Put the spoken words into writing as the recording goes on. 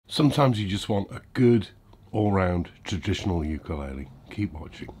Sometimes you just want a good, all-round traditional ukulele. Keep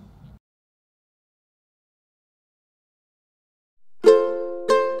watching.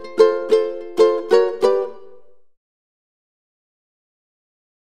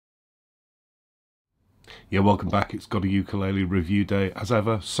 Yeah, welcome back. It's GotAUkulele review day. As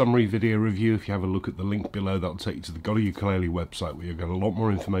ever, summary video review. If you have a look at the link below, that'll take you to the GotAUkulele website where you'll get a lot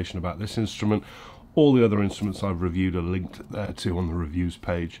more information about this instrument. All the other instruments I've reviewed are linked there too on the reviews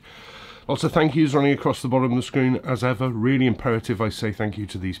page. Lots of thank yous running across the bottom of the screen. As ever, really imperative I say thank you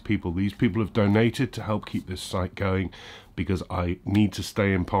to these people. These people have donated to help keep this site going because I need to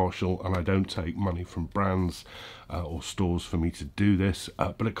stay impartial and I don't take money from brands or stores for me to do this,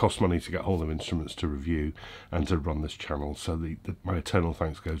 but it costs money to get hold of instruments to review and to run this channel, so my eternal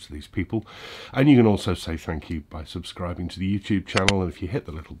thanks goes to these people. And you can also say thank you by subscribing to the YouTube channel, and if you hit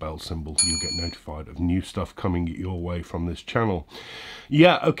the little bell symbol you'll get notified of new stuff coming your way from this channel.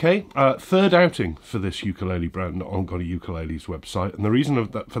 Yeah, okay, third outing for this ukulele brand on GotAUkulele's website, and the reason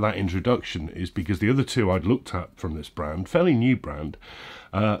for that introduction is because the other two I'd looked at from this brand, fairly new brand,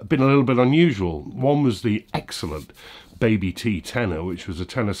 been a little bit unusual. One was the excellent Baby T Tenor, which was a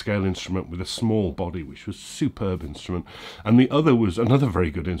tenor scale instrument with a small body, which was a superb instrument, and the other was another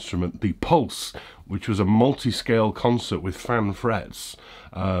very good instrument, the Pulse, which was a multi-scale concert with fan frets,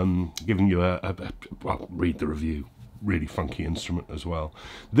 giving you well, read the review. Really funky instrument as well.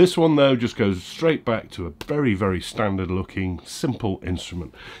 This one though just goes straight back to a very, very standard looking simple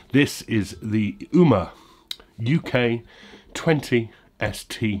instrument. This is the UK-20ST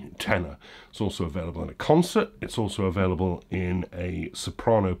Tenor. It's also available in a concert. It's also available in a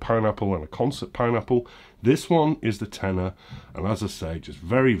soprano pineapple and a concert pineapple. This one is the tenor, and as I say, just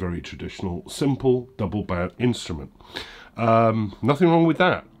very, very traditional, simple double bout instrument. Nothing wrong with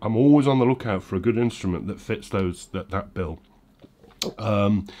that. I'm always on the lookout for a good instrument that fits that bill.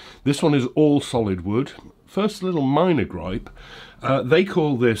 This one is all solid wood. First little minor gripe, they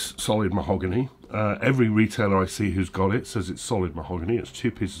call this solid mahogany. Every retailer I see who's got it says it's solid mahogany. It's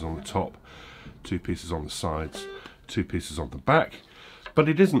 2 pieces on the top, 2 pieces on the sides, 2 pieces on the back. But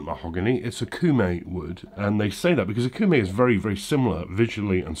it isn't mahogany, it's a kume wood, and they say that because a kume is very, very similar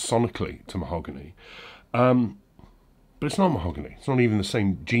visually and sonically to mahogany. But it's not mahogany. It's not even the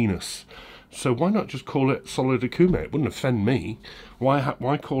same genus. So why not just call it solid akume? It wouldn't offend me.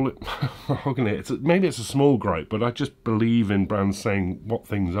 Why call it mahogany? Maybe it's a small gripe, but I just believe in brands saying what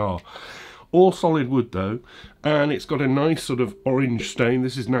things are. All solid wood though, and it's got a nice sort of orange stain.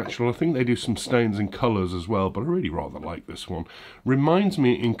 This is natural. I think they do some stains and colours as well, but I really rather like this one. Reminds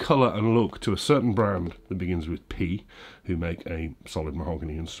me in colour and look to a certain brand that begins with P, who make a solid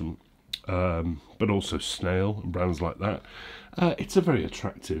mahogany instrument. But also Snail and brands like that. It's a very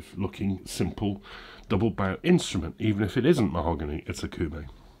attractive looking, simple, double bout instrument. Even if it isn't mahogany, it's a kume.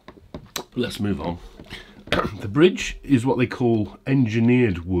 Let's move on. The bridge is what they call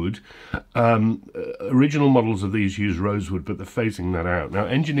engineered wood. Original models of these use rosewood, but they're phasing that out. Now,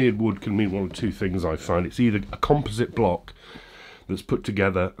 engineered wood can mean one of two things, I find. It's either a composite block that's put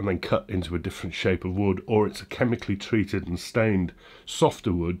together and then cut into a different shape of wood, or it's a chemically treated and stained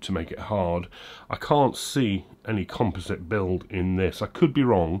softer wood to make it hard. I can't see any composite build in this. I could be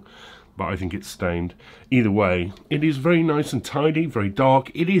wrong, but I think it's stained. Either way, it is very nice and tidy, very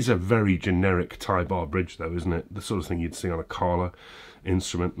dark. It is a very generic tie bar bridge though, isn't it? The sort of thing you'd see on a Carla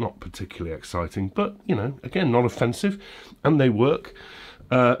instrument. Not particularly exciting, but you know, again, not offensive, and they work.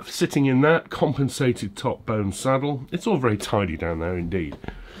 Sitting in that compensated top bone saddle. It's all very tidy down there indeed.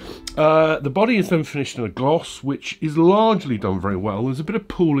 The body is then finished in a gloss, which is largely done very well. There's a bit of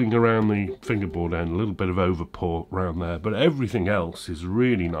pooling around the fingerboard end, a little bit of overpour around there, but everything else is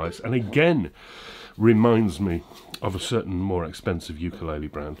really nice, and again reminds me of a certain more expensive ukulele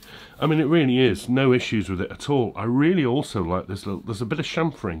brand. I mean, it really is, no issues with it at all. I really also like this little, there's a bit of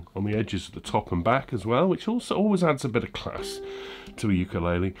chamfering on the edges of the top and back as well, which also always adds a bit of class to a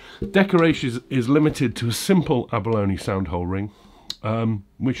ukulele. Decoration is limited to a simple abalone sound hole ring,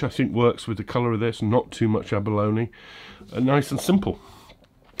 which I think works with the colour of this. Not too much abalone, nice and simple.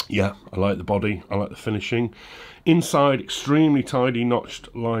 Yeah, I like the body, I like the finishing. Inside, extremely tidy,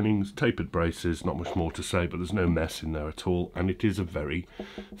 notched linings, tapered braces, not much more to say, but there's no mess in there at all, and it is a very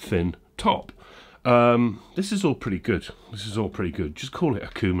thin top. This is all pretty good. This is all pretty good. Just call it a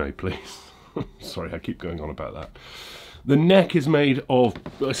kume, please. Sorry, I keep going on about that. The neck is made of,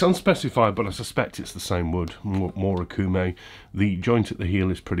 it's unspecified, but I suspect it's the same wood, more a kume. The joint at the heel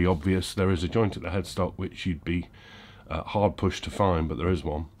is pretty obvious. There is a joint at the headstock which you'd be hard pushed to find, but there is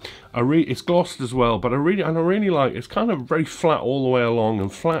one. It's glossed as well, but I really like, it's kind of very flat all the way along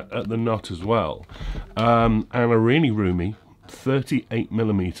and flat at the nut as well, and a really roomy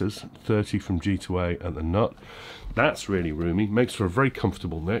 38mm, 30 from G to A at the nut. That's really roomy, makes for a very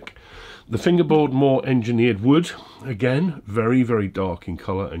comfortable neck. The fingerboard, more engineered wood, again very, very dark in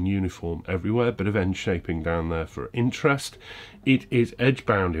colour and uniform everywhere, bit of end shaping down there for interest. It is edge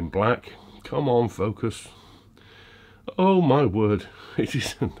bound in black. Come on, focus. Oh my word, it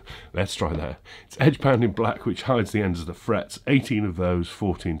isn't. Let's try that. It's edge bound in black, which hides the ends of the frets, 18 of those,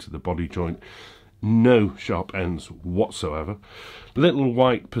 14 to the body joint. No sharp ends whatsoever. Little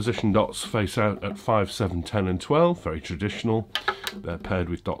white position dots face out at 5, 7, 10 and 12, very traditional. They're paired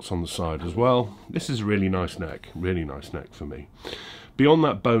with dots on the side as well. This is a really nice neck for me. Beyond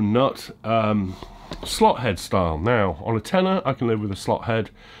that, bone nut, slot head style. Now, on a tenor, I can live with a slot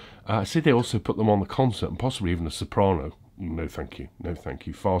head. I see they also put them on the concert and possibly even a soprano. No thank you, no thank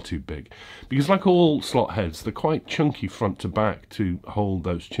you, far too big. Because like all slot heads, they're quite chunky front to back to hold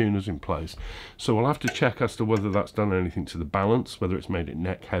those tuners in place. So we'll have to check as to whether that's done anything to the balance, whether it's made it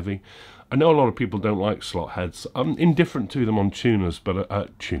neck heavy. I know a lot of people don't like slot heads. I'm indifferent to them on tuners, but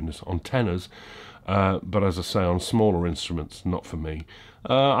on tenors. But as I say, on smaller instruments, not for me.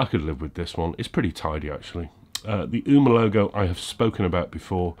 I could live with this one. It's pretty tidy actually. The Uma logo I have spoken about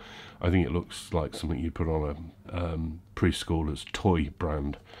before. I think it looks like something you'd put on a preschooler's toy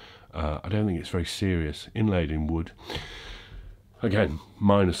brand. I don't think it's very serious. Inlaid in wood. Again,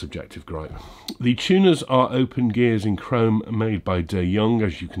 minor subjective gripe. The tuners are open gears in chrome made by De Young.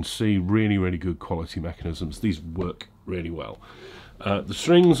 As you can see, really, really good quality mechanisms. These work really well. The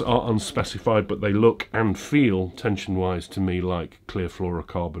strings are unspecified, but they look and feel, tension-wise, to me like clear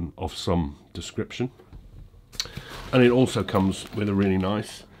fluorocarbon of some description. And it also comes with a really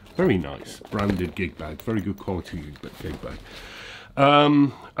nice, very nice branded gig bag, very good quality gig bag.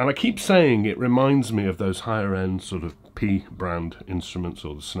 And I keep saying it reminds me of those higher end sort of P brand instruments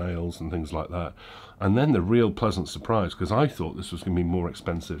or the Snails and things like that. And then the real pleasant surprise, because I thought this was going to be more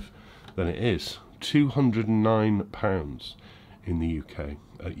expensive than it is. £209 in the UK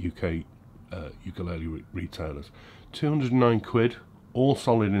at UK ukulele retailers. 209 quid, all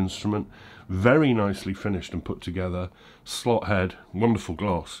solid instrument, very nicely finished and put together, slot head, wonderful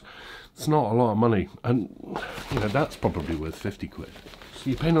gloss. It's not a lot of money, and you know that's probably worth 50 quid. So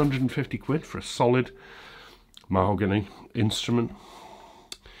you're paying 150 quid for a solid mahogany instrument.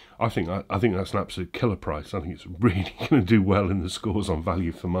 I think that's an absolute killer price. I think it's really going to do well in the scores on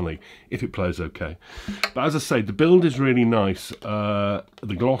value for money if it plays okay. But as I say, the build is really nice. The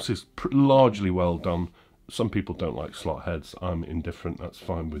gloss is largely well done. Some people don't like slot heads. I'm indifferent. That's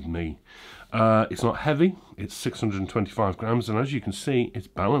fine with me. It's not heavy. It's 625 grams, and as you can see, it's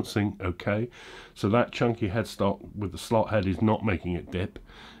balancing okay. So that chunky headstock with the slot head is not making it dip.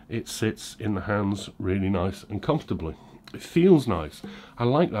 It sits in the hands really nice and comfortably. It feels nice. I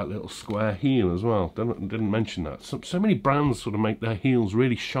like that little square heel as well. Didn't mention that. So many brands sort of make their heels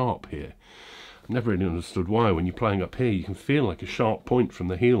really sharp here. I've never really understood why. When you're playing up here, you can feel like a sharp point from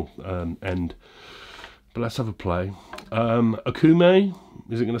the heel end. But let's have a play. Akume,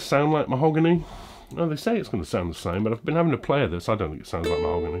 is it going to sound like mahogany? Well, they say it's going to sound the same, but I've been having a play of this. I don't think it sounds like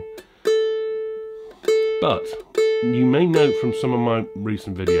mahogany. But you may note from some of my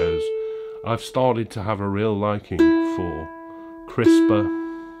recent videos, I've started to have a real liking for crisper,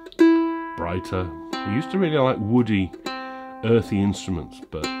 brighter. I used to really like woody, earthy instruments,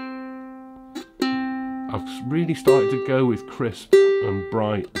 but I've really started to go with crisp and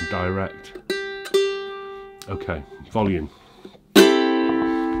bright and direct. Okay, volume.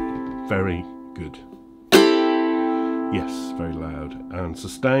 Very good. Yes, very loud. And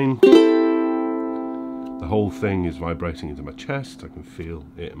sustain. The whole thing is vibrating into my chest. I can feel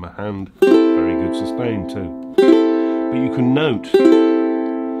it in my hand. Very good sustain too. But you can note,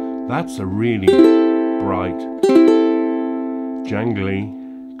 that's a really bright, jangly,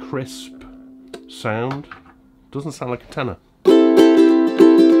 crisp sound. Doesn't sound like a tenor.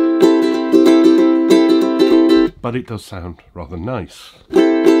 But it does sound rather nice.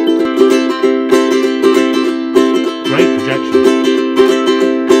 Great projection.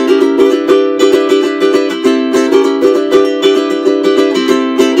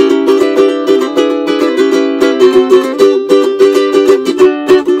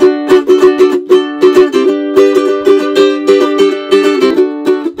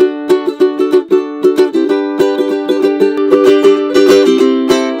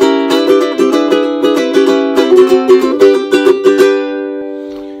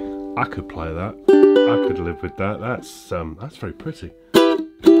 I could play that. I could live with that. That's very pretty.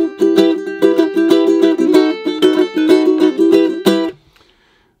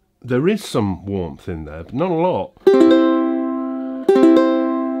 There is some warmth in there, but not a lot.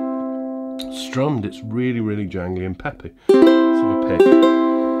 Strummed, it's really, really jangly and peppy. pick.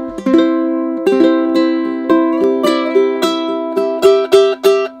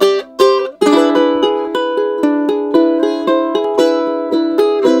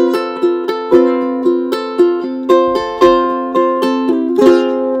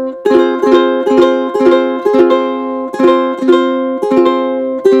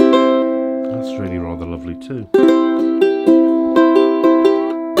 That's really rather lovely too.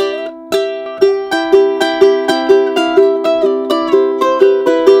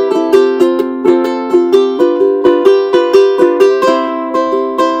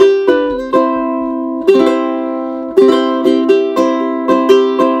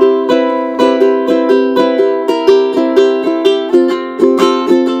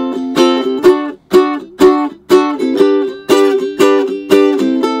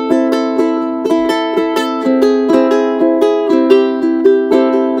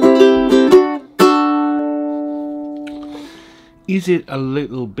 Is it a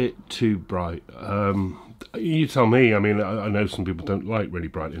little bit too bright? You tell me. I mean, I know some people don't like really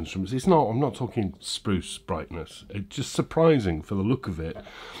bright instruments. It's not. I'm not talking spruce brightness. It's just surprising for the look of it.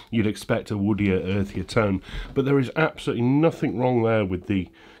 You'd expect a woodier, earthier tone, but there is absolutely nothing wrong there with the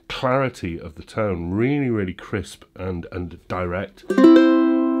clarity of the tone. Really, really crisp and direct.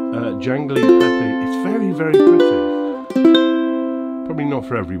 Jangly, peppy. It's very, very pretty. Probably not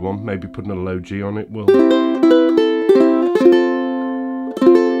for everyone. Maybe putting a low G on it will.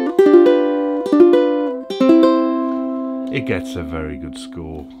 It gets a very good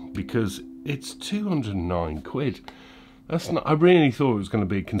score because it's 209 quid. That's not. I really thought it was going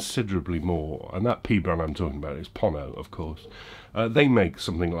to be considerably more, and that P brand I'm talking about is Pono, of course. They make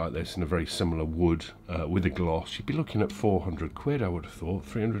something like this in a very similar wood with a gloss. You'd be looking at 400 quid, I would have thought.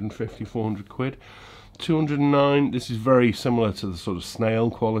 350, 400 quid. 209. This is very similar to the sort of snail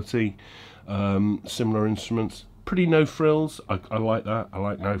quality, similar instruments. Pretty no frills. I like that. I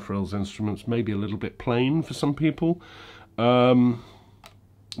like no frills instruments. Maybe a little bit plain for some people.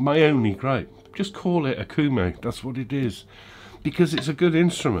 My only gripe, just call it a Kume. That's what it is, because it's a good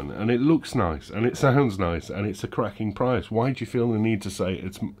instrument and it looks nice and it sounds nice and it's a cracking price. Why do you feel the need to say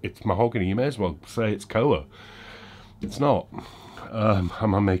it's mahogany? You may as well say it's Koa. It's not.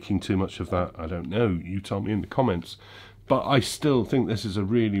 Am I making too much of that? I don't know. You tell me in the comments. But I still think this is a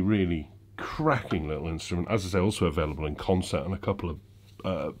really, really cracking little instrument. As I say, also available in concert and a couple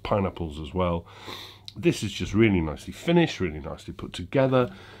of pineapples as well. This is just really nicely finished, really nicely put together.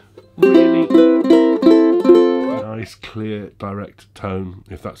 Really nice, clear, direct tone,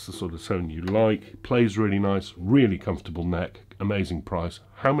 if that's the sort of tone you like. Plays really nice, really comfortable neck, amazing price.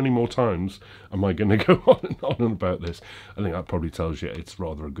 How many more times am I going to go on and about this? I think that probably tells you it's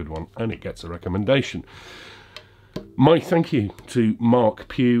rather a good one, and it gets a recommendation. My thank you to Mark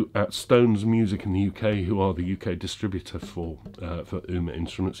Pugh at Stones Music in the UK, who are the UK distributor for Uma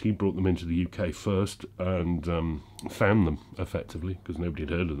instruments. He brought them into the UK first and found them effectively because nobody had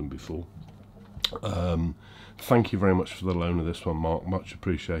heard of them before. Thank you very much for the loan of this one, Mark. Much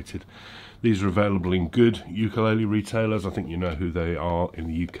appreciated. These are available in good ukulele retailers. I think you know who they are in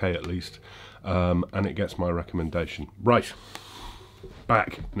the UK at least, and it gets my recommendation. Right,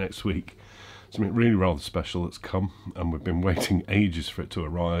 back next week. Something really rather special that's come, and we've been waiting ages for it to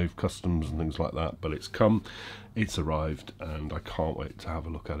arrive, customs and things like that, but it's come, it's arrived, and I can't wait to have a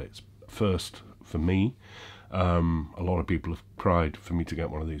look at it. It's first for me. A lot of people have cried for me to get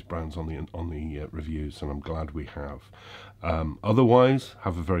one of these brands on the reviews, and I'm glad we have. Otherwise,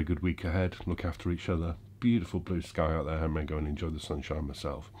 have a very good week ahead. Look after each other. Beautiful blue sky out there. I may go and enjoy the sunshine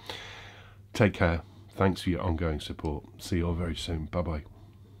myself. Take care. Thanks for your ongoing support. See you all very soon. Bye-bye.